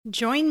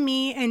Join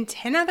me and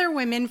 10 other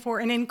women for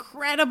an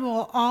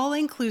incredible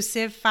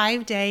all-inclusive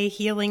 5-day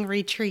healing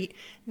retreat.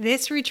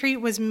 This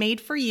retreat was made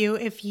for you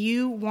if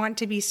you want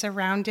to be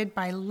surrounded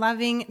by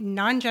loving,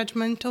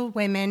 non-judgmental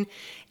women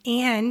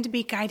and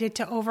be guided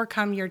to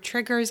overcome your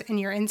triggers and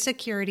your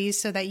insecurities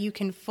so that you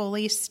can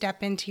fully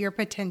step into your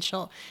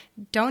potential.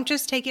 Don't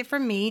just take it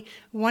from me.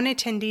 One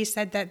attendee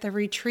said that the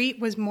retreat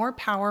was more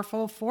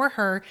powerful for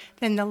her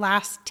than the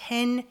last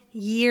 10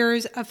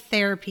 years of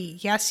therapy.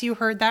 Yes, you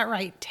heard that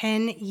right,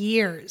 10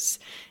 years.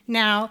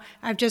 Now,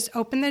 I've just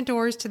opened the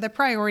doors to the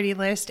priority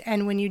list,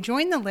 and when you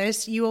join the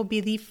list, you will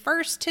be the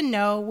first to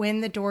know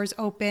when the doors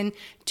open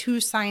to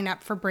sign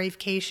up for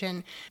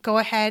Bravecation. Go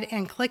ahead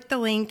and click the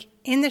link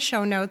in the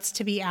show notes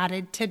to be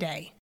added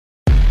today.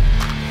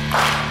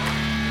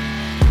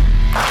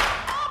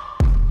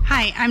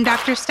 Hi, I'm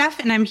Dr. Steph,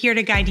 and I'm here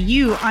to guide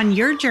you on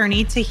your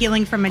journey to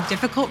healing from a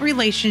difficult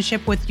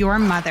relationship with your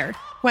mother.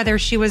 Whether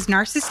she was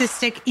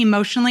narcissistic,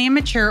 emotionally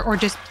immature, or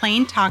just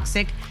plain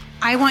toxic,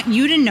 I want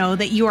you to know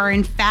that you are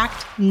in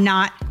fact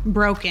not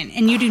broken,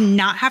 and you do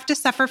not have to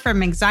suffer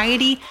from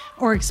anxiety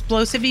or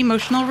explosive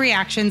emotional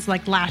reactions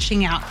like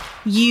lashing out.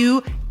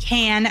 You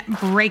can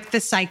break the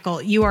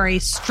cycle. You are a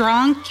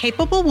strong,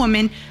 capable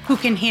woman who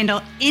can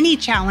handle any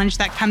challenge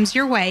that comes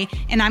your way,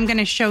 and I'm going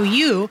to show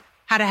you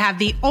how to have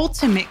the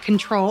ultimate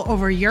control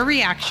over your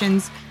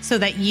reactions so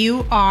that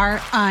you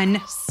are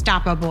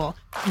unstoppable.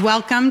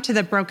 Welcome to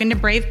the Broken to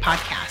Brave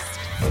podcast.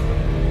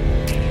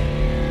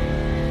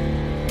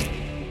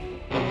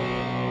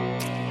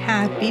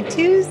 Happy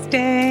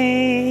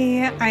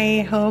Tuesday.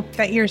 I hope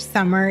that your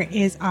summer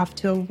is off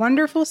to a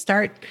wonderful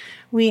start.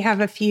 We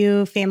have a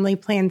few family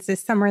plans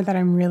this summer that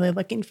I'm really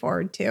looking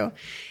forward to.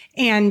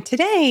 And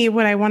today,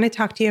 what I want to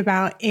talk to you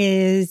about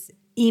is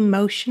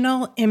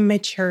emotional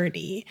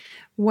immaturity,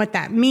 what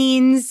that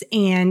means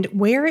and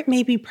where it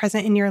may be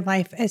present in your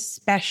life,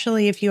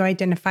 especially if you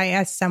identify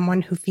as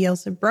someone who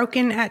feels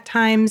broken at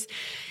times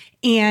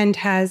and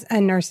has a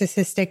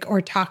narcissistic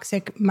or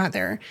toxic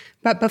mother.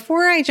 But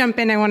before I jump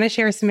in, I want to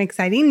share some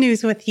exciting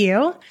news with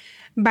you.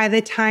 By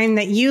the time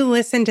that you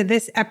listen to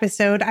this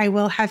episode, I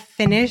will have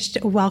finished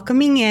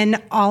welcoming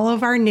in all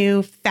of our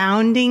new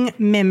founding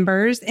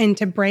members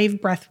into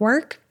Brave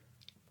Breathwork.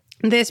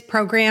 This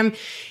program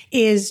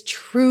is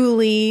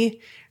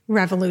truly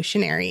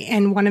revolutionary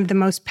and one of the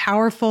most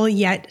powerful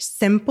yet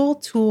simple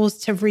tools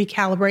to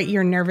recalibrate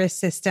your nervous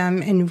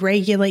system and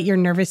regulate your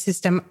nervous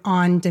system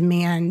on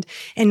demand.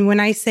 And when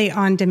I say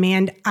on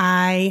demand,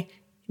 I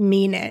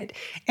mean it.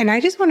 And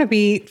I just want to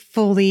be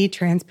fully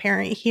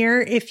transparent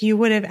here. If you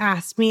would have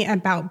asked me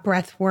about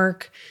breath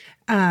work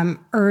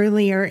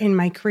earlier in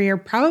my career,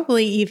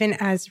 probably even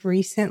as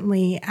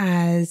recently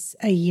as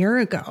 2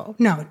 years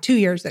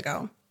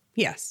ago.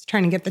 Yes,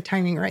 trying to get the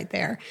timing right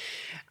there.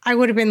 I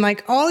would have been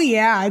like, oh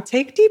yeah,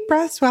 take deep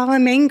breaths while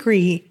I'm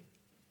angry.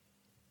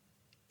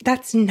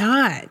 That's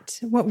not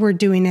what we're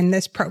doing in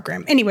this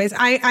program. Anyways,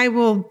 I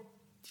will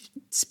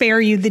spare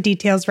you the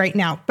details right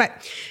now, but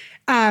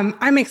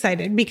I'm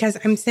excited because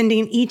I'm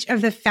sending each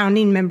of the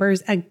founding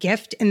members a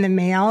gift in the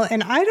mail.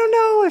 And I don't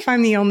know if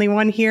I'm the only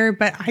one here,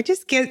 but I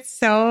just get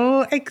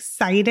so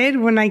excited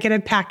when I get a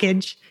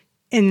package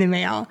in the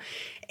mail.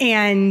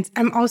 And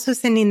I'm also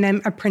sending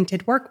them a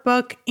printed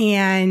workbook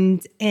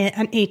and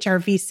an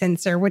HRV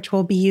sensor, which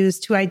will be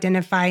used to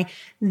identify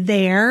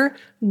their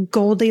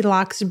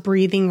Goldilocks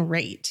breathing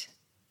rate.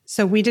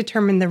 So we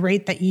determine the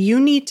rate that you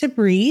need to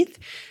breathe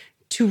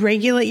to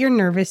regulate your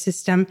nervous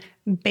system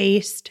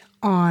based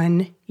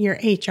on your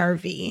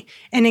HRV.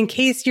 And in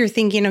case you're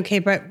thinking, okay,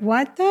 but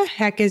what the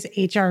heck is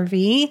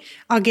HRV?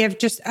 I'll give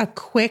just a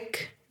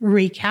quick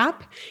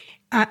recap.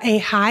 A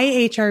high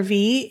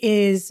HRV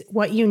is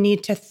what you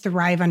need to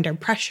thrive under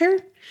pressure,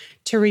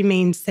 to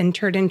remain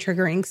centered in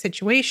triggering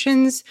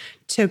situations,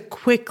 to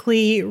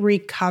quickly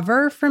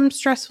recover from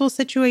stressful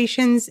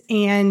situations,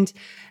 and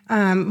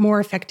more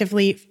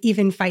effectively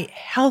even fight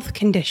health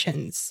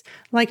conditions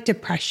like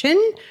depression,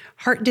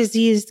 heart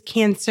disease,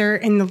 cancer,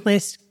 and the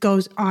list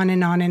goes on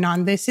and on and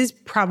on. This is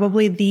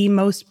probably the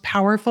most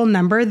powerful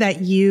number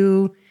that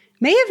you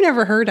may have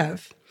never heard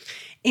of.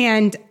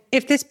 And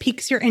if this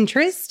piques your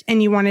interest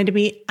and you wanted to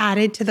be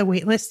added to the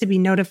waitlist to be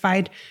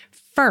notified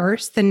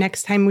first the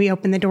next time we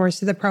open the doors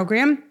to the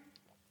program,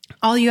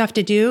 all you have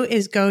to do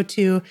is go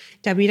to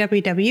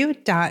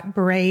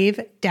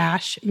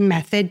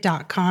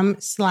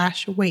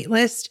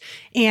www.brave-method.com/waitlist,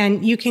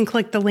 and you can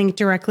click the link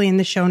directly in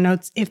the show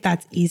notes if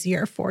that's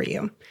easier for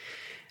you.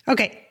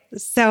 Okay,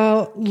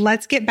 so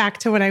let's get back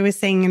to what I was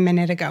saying a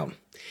minute ago.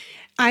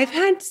 I've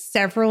had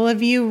several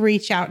of you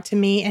reach out to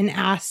me and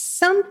ask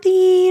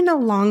something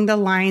along the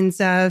lines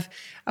of,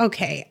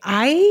 okay,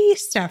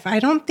 Steph, I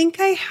don't think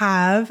I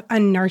have a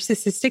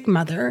narcissistic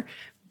mother,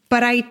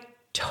 but I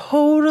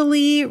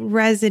totally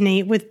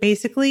resonate with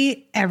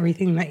basically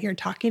everything that you're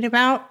talking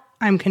about.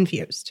 I'm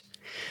confused.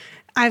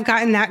 I've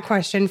gotten that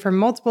question from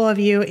multiple of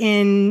you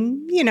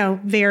in,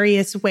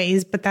 various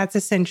ways, but that's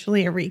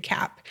essentially a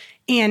recap.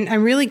 And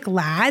I'm really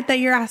glad that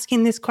you're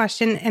asking this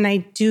question. And I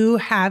do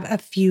have a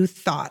few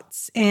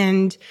thoughts.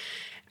 And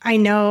I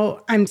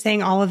know I'm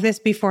saying all of this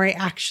before I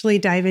actually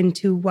dive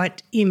into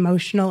what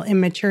emotional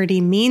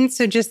immaturity means.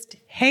 So just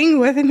hang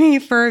with me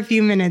for a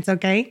few minutes,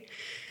 okay?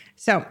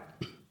 So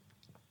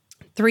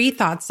 3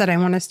 thoughts that I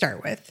want to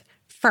start with.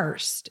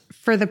 First,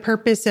 for the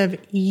purpose of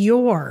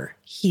your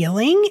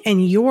healing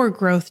and your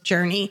growth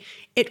journey,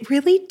 it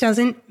really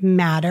doesn't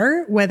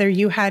matter whether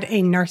you had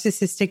a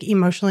narcissistic,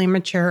 emotionally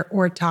immature,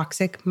 or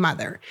toxic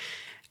mother.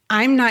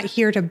 I'm not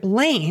here to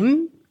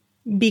blame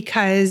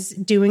because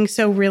doing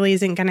so really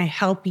isn't going to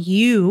help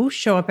you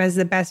show up as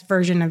the best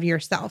version of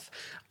yourself.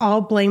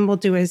 All blame will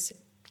do is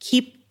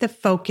keep the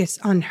focus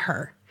on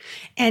her.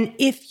 And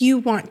if you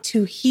want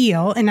to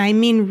heal, and I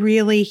mean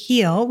really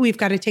heal, we've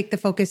got to take the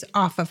focus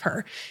off of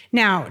her.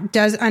 Now,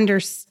 does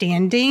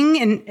understanding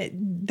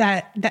and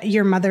that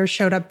your mother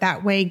showed up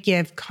that way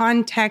give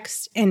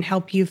context and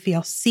help you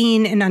feel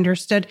seen and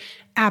understood?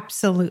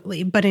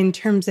 Absolutely. But in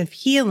terms of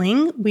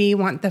healing, we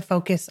want the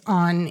focus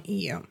on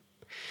you.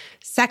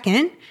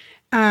 Second,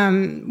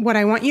 what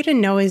I want you to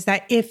know is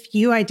that if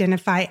you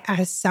identify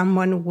as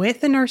someone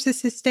with a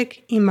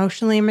narcissistic,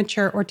 emotionally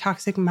immature, or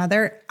toxic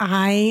mother,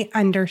 I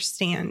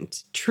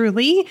understand.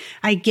 Truly,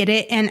 I get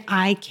it, and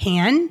I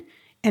can,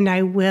 and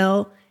I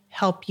will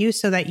help you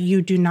so that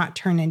you do not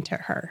turn into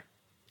her.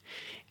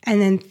 And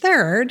then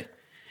third,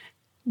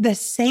 the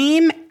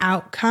same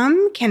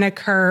outcome can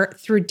occur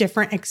through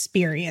different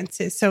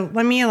experiences. So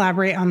let me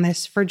elaborate on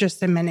this for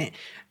just a minute.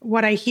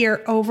 What I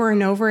hear over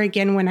and over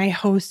again when I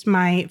host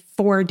my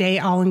 4-day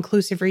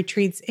all-inclusive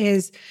retreats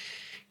is,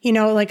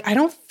 I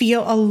don't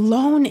feel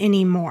alone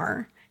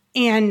anymore.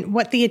 And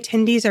what the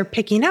attendees are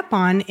picking up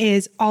on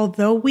is,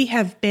 although we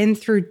have been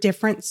through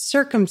different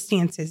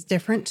circumstances,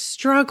 different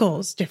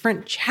struggles,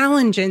 different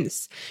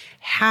challenges,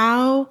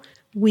 how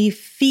we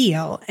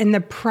feel and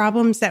the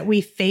problems that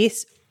we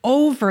face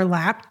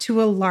overlap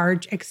to a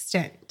large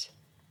extent.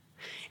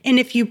 And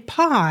if you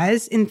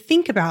pause and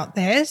think about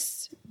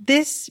this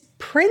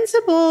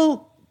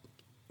principle,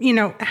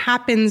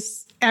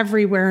 happens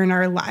everywhere in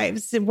our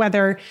lives,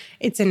 whether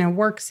it's in a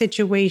work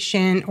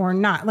situation or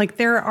not. Like,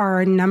 there are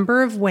a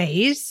number of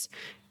ways,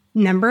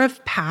 number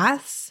of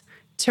paths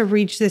to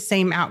reach the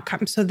same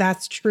outcome. So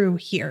that's true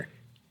here.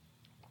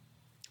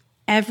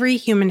 Every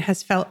human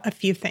has felt a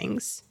few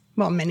things.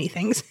 Well, many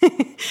things,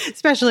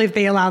 especially if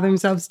they allow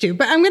themselves to.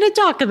 But I'm going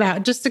to talk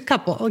about just a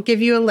couple. I'll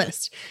give you a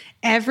list.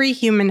 Every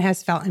human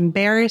has felt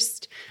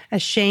embarrassed,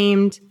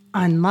 ashamed,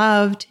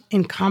 unloved,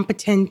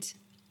 incompetent,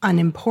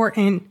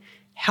 unimportant,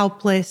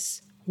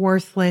 helpless,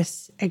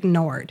 worthless,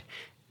 ignored.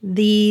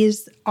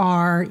 These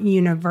are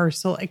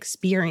universal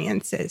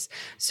experiences.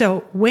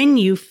 So when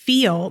you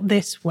feel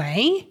this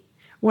way,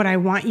 what I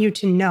want you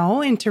to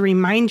know and to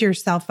remind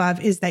yourself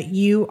of is that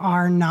you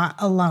are not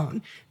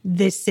alone.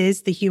 This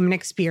is the human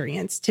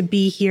experience, to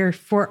be here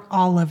for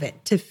all of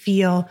it, to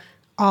feel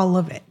all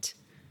of it,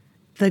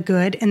 the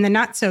good and the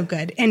not so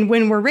good. And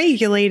when we're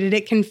regulated,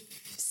 it can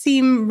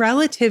seem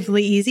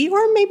relatively easy, or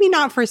maybe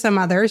not for some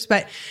others,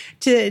 but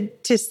to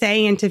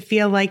say and to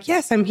feel like,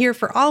 yes, I'm here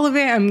for all of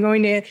it. I'm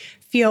going to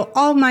feel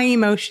all my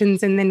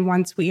emotions. And then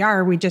once we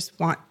are, we just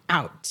want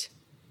out.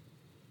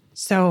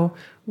 So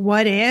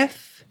what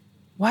if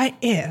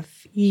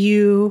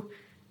you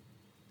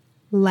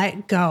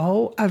let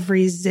go of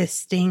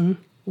resisting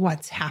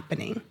what's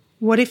happening?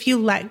 What if you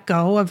let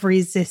go of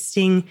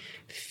resisting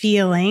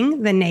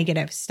feeling the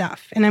negative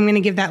stuff? And I'm going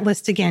to give that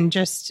list again.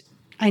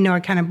 I know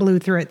I kind of blew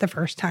through it the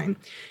first time.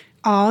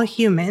 All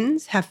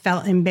humans have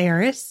felt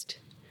embarrassed,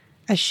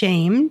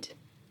 ashamed,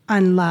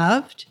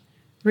 unloved,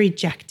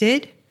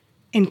 rejected,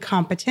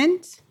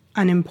 incompetent,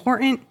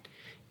 unimportant,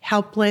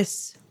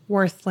 helpless,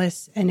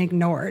 worthless, and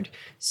ignored.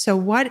 So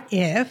what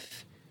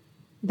if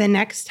the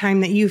next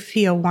time that you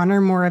feel one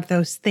or more of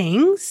those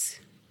things,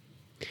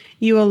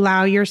 you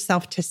allow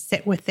yourself to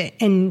sit with it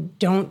and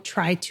don't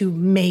try to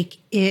make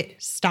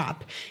it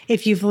stop?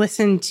 If you've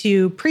listened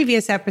to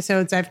previous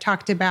episodes, I've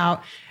talked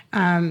about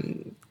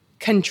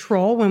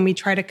control. When we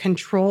try to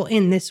control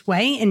in this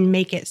way and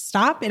make it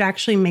stop, it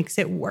actually makes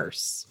it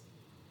worse.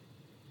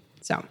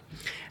 So,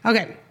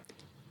 okay.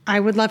 I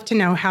would love to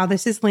know how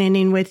this is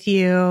landing with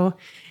you,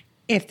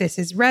 if this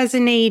is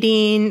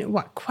resonating,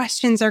 what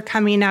questions are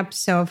coming up.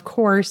 So, of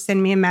course,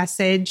 send me a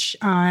message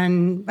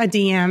on a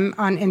DM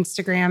on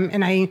Instagram.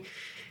 And I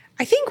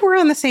think we're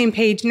on the same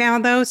page now,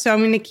 though, so I'm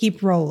going to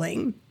keep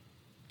rolling.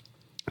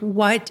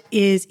 What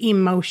is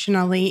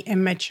emotionally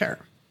immature?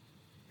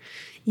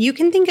 You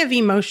can think of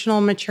emotional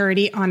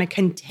maturity on a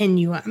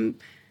continuum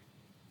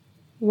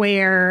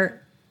where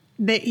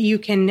that you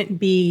can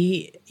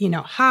be,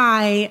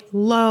 high,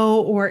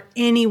 low, or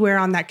anywhere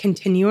on that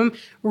continuum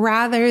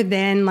rather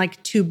than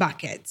like 2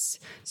 buckets.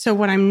 So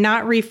what I'm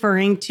not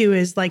referring to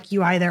is like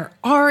you either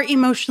are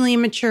emotionally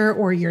immature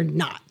or you're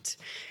not.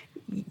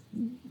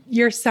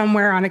 You're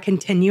somewhere on a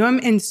continuum,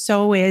 and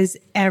so is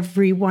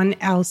everyone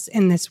else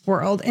in this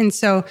world. And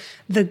so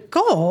the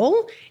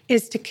goal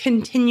is to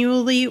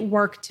continually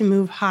work to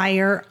move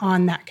higher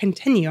on that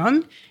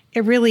continuum.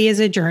 It really is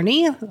a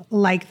journey,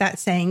 like that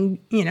saying,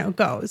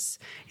 goes.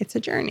 It's a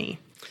journey.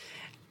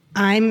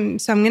 I'm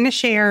going to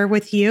share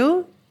with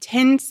you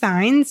 10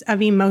 signs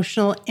of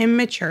emotional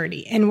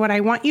immaturity. And what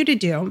I want you to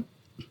do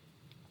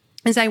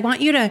is I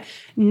want you to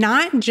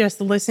not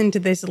just listen to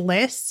this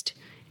list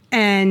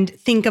and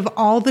think of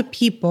all the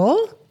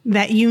people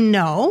that you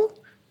know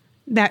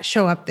that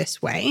show up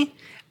this way.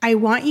 I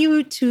want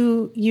you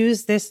to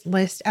use this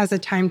list as a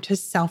time to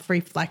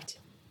self-reflect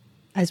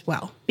as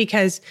well,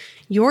 because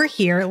you're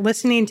here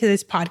listening to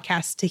this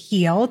podcast to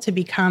heal, to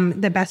become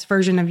the best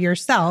version of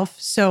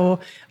yourself. So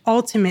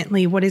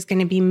ultimately, what is going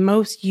to be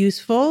most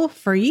useful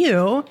for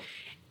you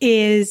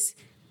is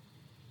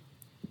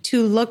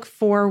to look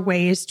for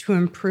ways to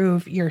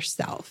improve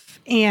yourself.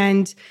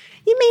 And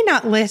you may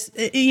not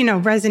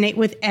resonate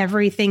with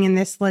everything in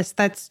this list.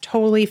 That's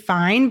totally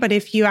fine. But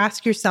if you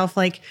ask yourself,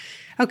 like,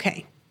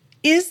 okay,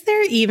 is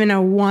there even a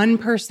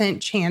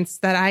 1% chance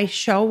that I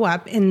show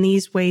up in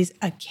these ways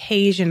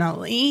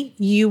occasionally?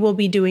 You will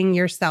be doing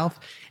yourself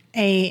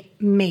a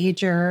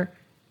major,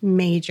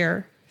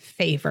 major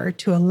favor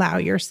to allow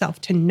yourself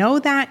to know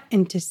that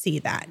and to see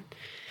that.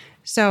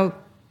 So,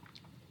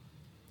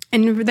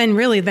 and then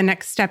really the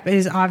next step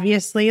is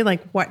obviously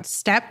like, what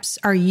steps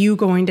are you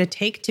going to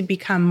take to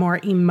become more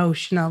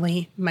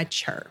emotionally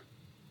mature?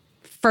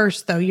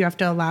 First, though, you have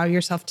to allow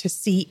yourself to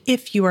see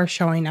if you are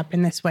showing up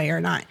in this way or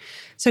not.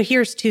 So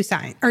here's 10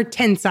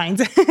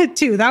 signs.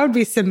 2. That would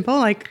be simple,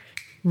 like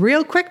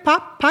real quick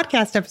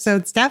podcast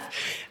episode stuff.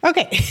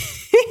 Okay.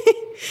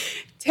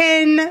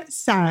 10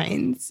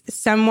 signs.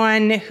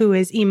 Someone who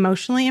is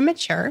emotionally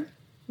immature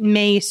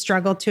may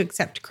struggle to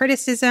accept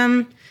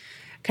criticism,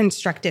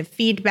 constructive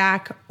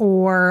feedback,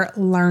 or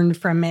learn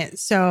from it.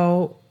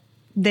 So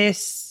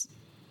this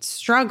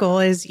struggle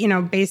is,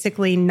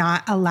 basically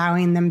not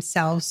allowing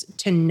themselves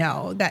to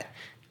know that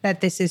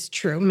this is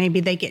true. Maybe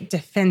they get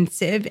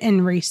defensive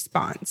in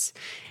response.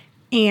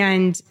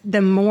 And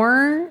the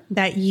more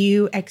that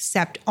you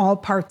accept all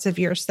parts of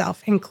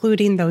yourself,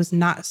 including those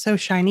not so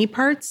shiny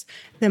parts,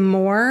 the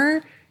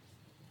more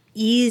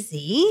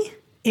easy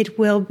it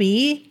will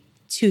be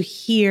to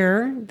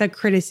hear the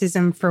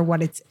criticism for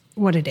what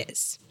it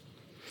is.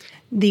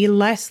 The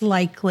less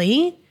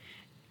likely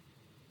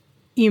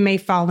you may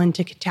fall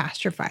into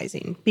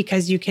catastrophizing,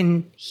 because you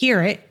can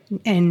hear it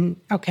and,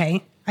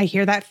 okay, I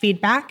hear that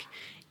feedback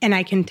and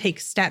I can take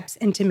steps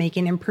into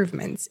making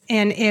improvements.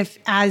 And if,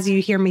 as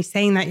you hear me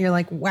saying that, you're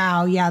like,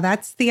 wow, yeah,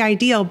 that's the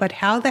ideal, but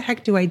how the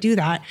heck do I do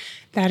that?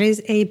 That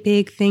is a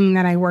big thing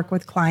that I work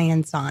with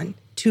clients on,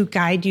 to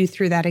guide you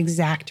through that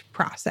exact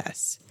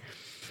process.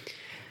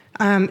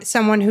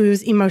 Someone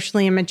who's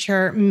emotionally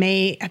immature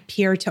may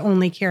appear to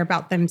only care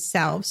about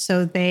themselves.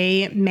 So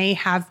they may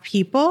have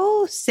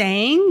people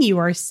saying you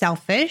are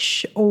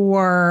selfish,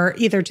 or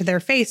either to their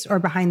face or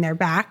behind their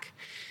back.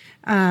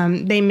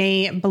 They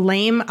may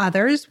blame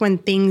others when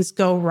things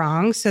go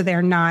wrong. So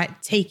they're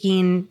not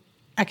taking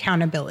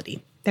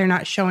accountability. They're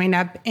not showing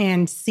up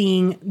and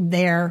seeing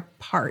their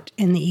part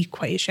in the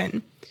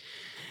equation.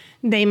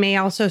 They may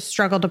also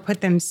struggle to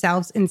put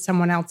themselves in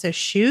someone else's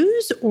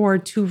shoes or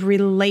to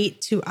relate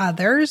to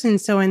others.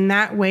 And so in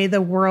that way,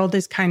 the world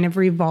is kind of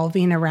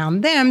revolving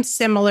around them,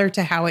 similar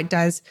to how it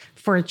does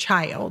for a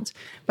child.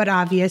 But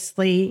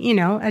obviously,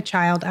 a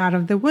child out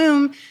of the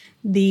womb,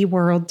 the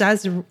world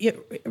does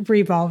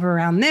revolve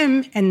around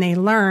them, and they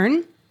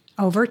learn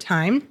over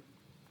time.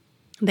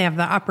 They have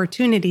the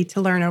opportunity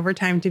to learn over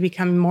time to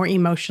become more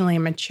emotionally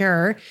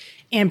mature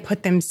and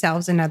put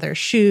themselves in other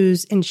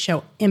shoes and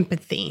show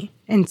empathy.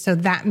 And so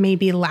that may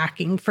be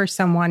lacking for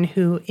someone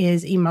who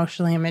is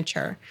emotionally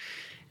immature.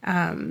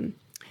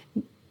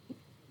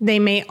 They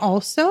may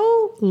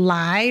also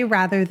lie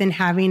rather than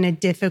having a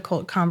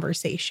difficult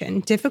conversation.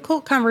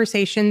 Difficult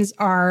conversations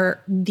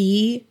are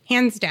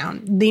hands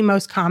down, the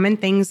most common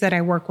things that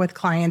I work with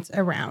clients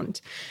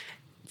around.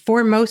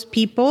 For most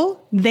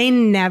people, we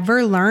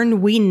never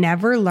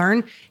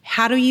learn,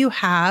 how do you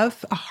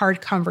have a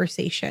hard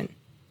conversation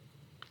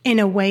in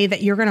a way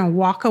that you're going to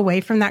walk away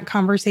from that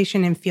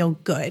conversation and feel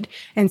good.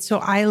 And so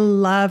I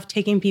love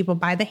taking people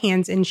by the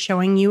hands and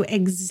showing you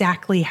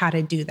exactly how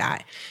to do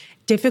that.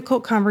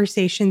 Difficult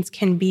conversations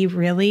can be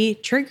really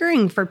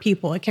triggering for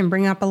people. It can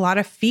bring up a lot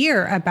of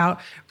fear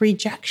about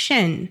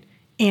rejection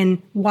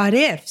and what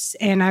ifs,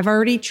 and I've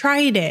already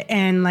tried it,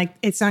 and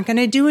it's not going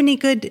to do any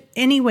good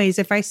anyways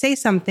if I say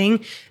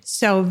something.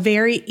 So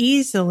very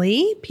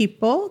easily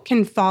people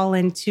can fall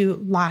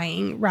into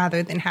lying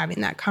rather than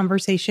having that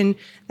conversation.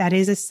 That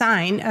is a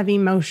sign of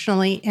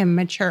emotionally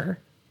immature.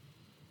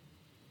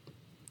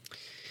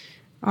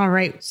 All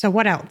right, so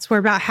what else? We're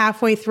about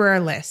halfway through our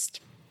list.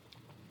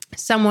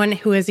 Someone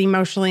who is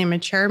emotionally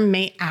immature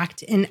may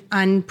act in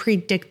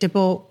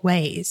unpredictable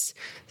ways,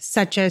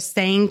 such as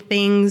saying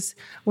things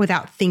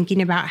without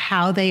thinking about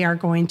how they are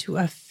going to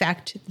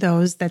affect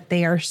those that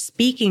they are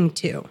speaking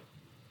to.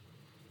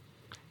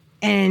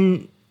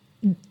 And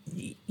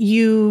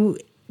you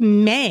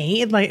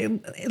may,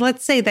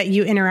 let's say that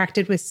you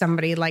interacted with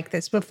somebody like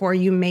this before.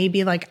 You may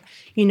be like,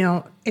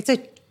 it's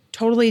a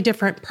totally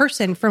different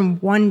person from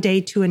one day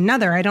to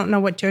another. I don't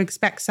know what to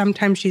expect.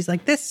 Sometimes she's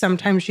like this,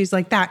 sometimes she's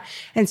like that.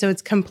 And so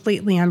it's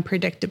completely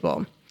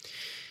unpredictable.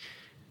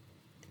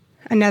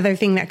 Another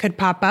thing that could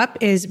pop up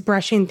is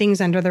brushing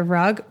things under the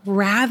rug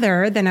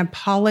rather than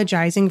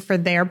apologizing for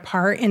their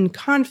part in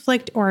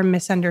conflict or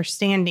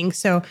misunderstanding.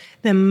 So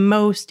the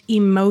most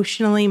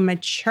emotionally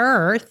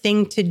mature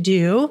thing to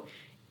do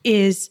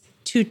is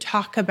to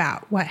talk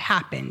about what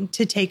happened,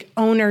 to take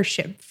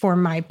ownership for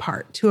my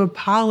part, to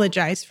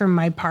apologize for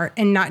my part,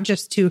 and not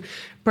just to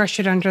brush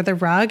it under the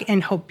rug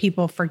and hope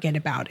people forget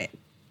about it.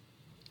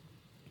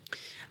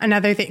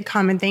 Another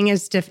common thing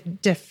is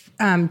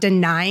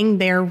denying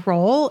their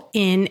role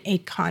in a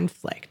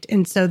conflict.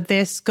 And so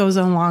this goes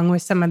along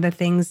with some of the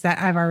things that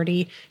I've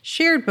already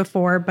shared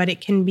before, but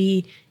it can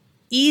be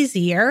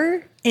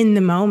easier in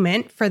the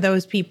moment for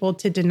those people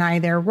to deny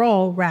their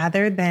role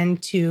rather than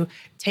to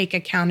take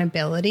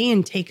accountability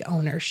and take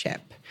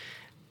ownership.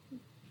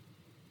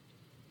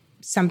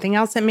 Something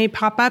else that may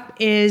pop up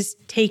is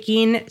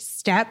taking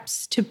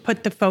steps to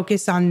put the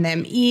focus on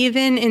them,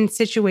 even in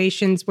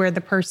situations where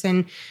the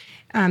person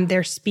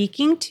they're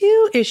speaking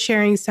to is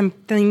sharing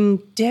something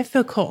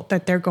difficult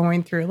that they're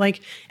going through. Like,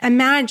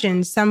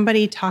 imagine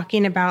somebody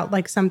talking about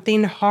like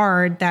something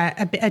hard,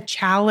 that a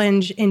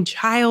challenge in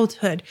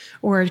childhood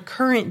or a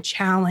current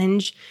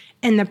challenge,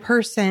 and the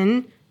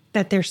person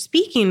that they're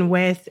speaking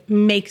with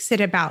makes it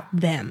about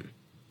them.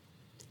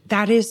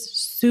 That is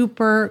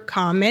super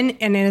common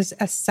and is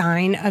a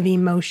sign of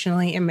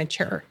emotionally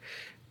immaturity.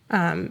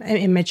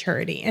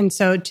 And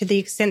so to the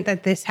extent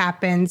that this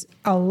happens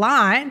a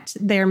lot,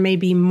 there may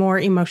be more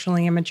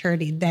emotionally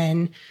immaturity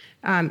than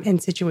in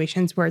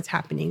situations where it's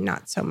happening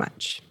not so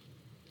much.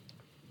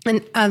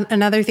 And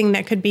another thing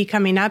that could be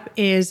coming up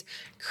is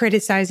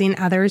criticizing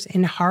others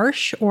in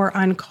harsh or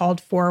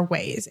uncalled for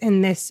ways.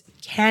 And this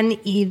can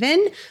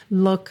even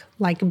look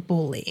like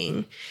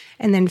bullying.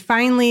 And then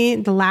finally,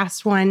 the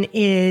last one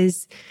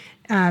is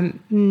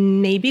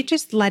maybe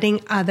just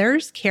letting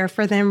others care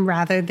for them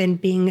rather than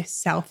being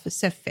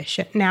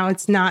self-sufficient. Now,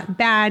 it's not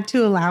bad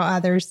to allow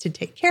others to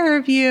take care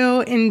of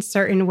you in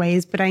certain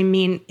ways, but I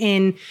mean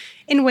in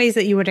ways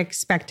that you would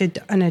expect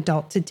an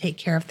adult to take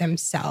care of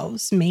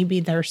themselves. Maybe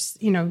there's,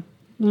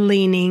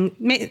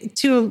 leaning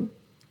to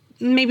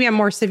maybe a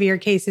more severe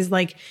case is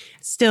like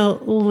still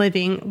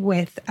living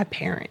with a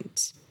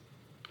parent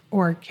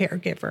or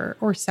caregiver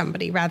or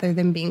somebody rather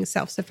than being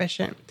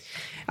self-sufficient.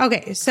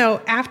 Okay, so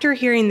after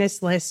hearing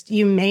this list,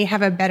 you may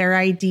have a better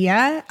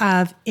idea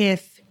of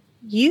if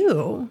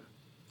you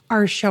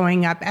are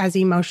showing up as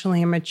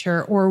emotionally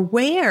immature or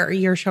where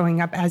you're showing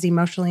up as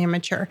emotionally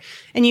immature.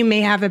 And you may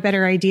have a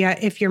better idea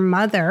if your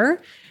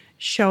mother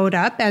showed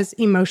up as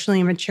emotionally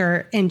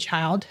immature in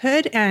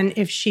childhood and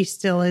if she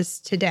still is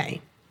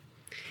today.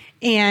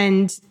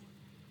 And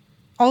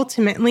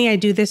ultimately, I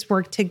do this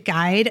work to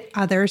guide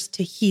others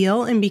to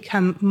heal and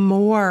become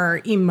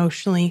more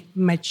emotionally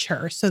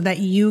mature so that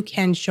you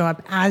can show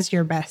up as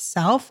your best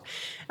self.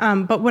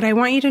 But what I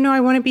want you to know, I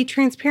want to be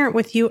transparent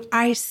with you.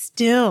 I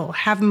still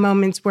have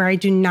moments where I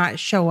do not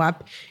show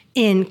up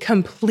in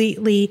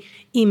completely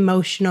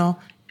emotional,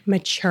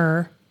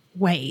 mature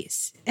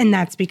ways. And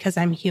that's because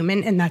I'm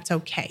human and that's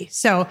okay.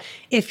 So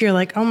if you're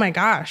like, oh my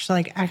gosh,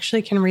 like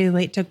actually can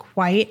relate to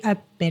quite a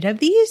bit of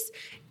these,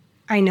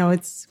 I know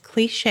it's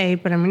cliche,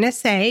 but I'm going to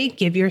say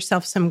give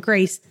yourself some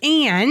grace,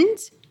 and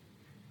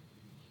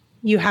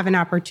you have an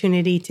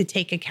opportunity to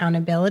take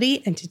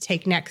accountability and to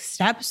take next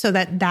steps so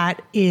that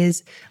that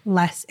is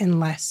less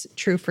and less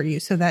true for you.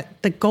 So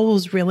that the goal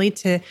is really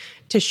to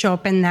show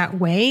up in that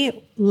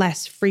way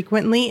less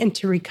frequently and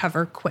to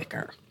recover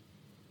quicker.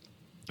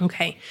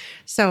 Okay,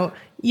 so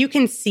you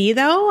can see,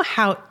 though,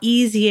 how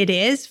easy it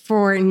is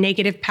for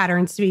negative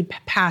patterns to be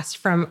passed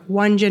from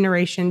one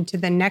generation to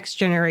the next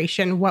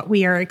generation. What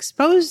we are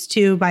exposed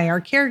to by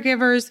our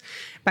caregivers,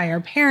 by our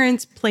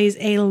parents, plays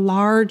a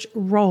large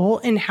role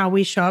in how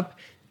we show up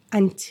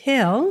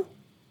until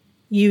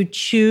you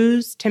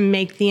choose to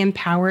make the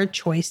empowered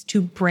choice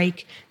to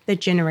break the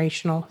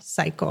generational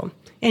cycle.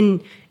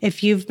 And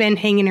if you've been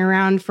hanging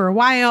around for a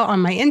while on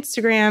my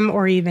Instagram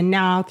or even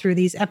now through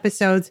these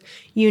episodes,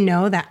 you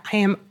know that I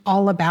am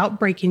all about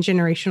breaking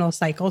generational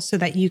cycles so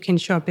that you can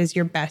show up as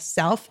your best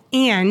self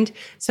and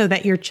so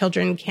that your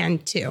children can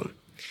too.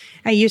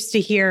 I used to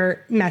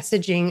hear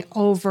messaging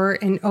over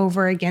and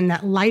over again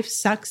that life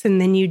sucks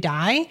and then you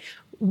die.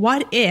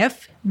 What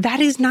if that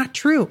is not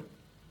true?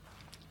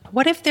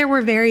 What if there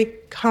were very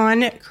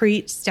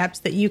concrete steps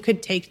that you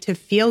could take to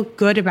feel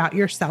good about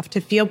yourself,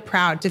 to feel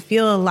proud, to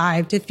feel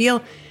alive, to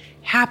feel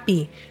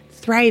happy,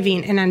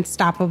 thriving, and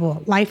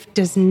unstoppable? Life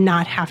does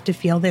not have to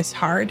feel this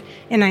hard.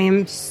 And I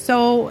am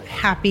so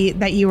happy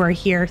that you are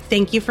here.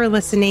 Thank you for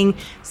listening.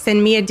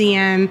 Send me a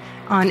DM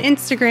on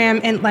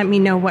Instagram and let me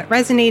know what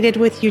resonated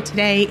with you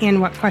today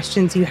and what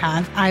questions you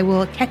have. I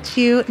will catch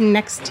you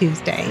next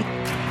Tuesday.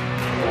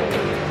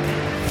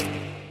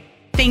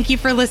 Thank you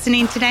for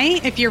listening today.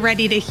 If you're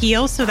ready to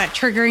heal so that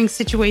triggering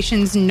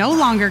situations no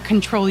longer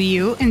control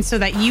you and so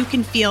that you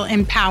can feel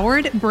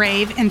empowered,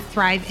 brave, and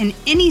thrive in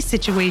any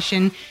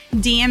situation,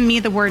 DM me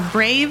the word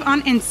brave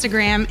on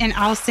Instagram and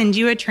I'll send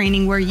you a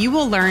training where you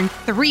will learn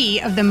 3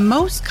 of the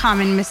most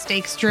common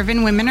mistakes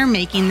driven women are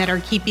making that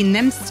are keeping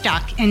them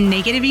stuck in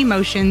negative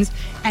emotions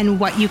and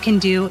what you can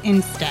do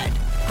instead.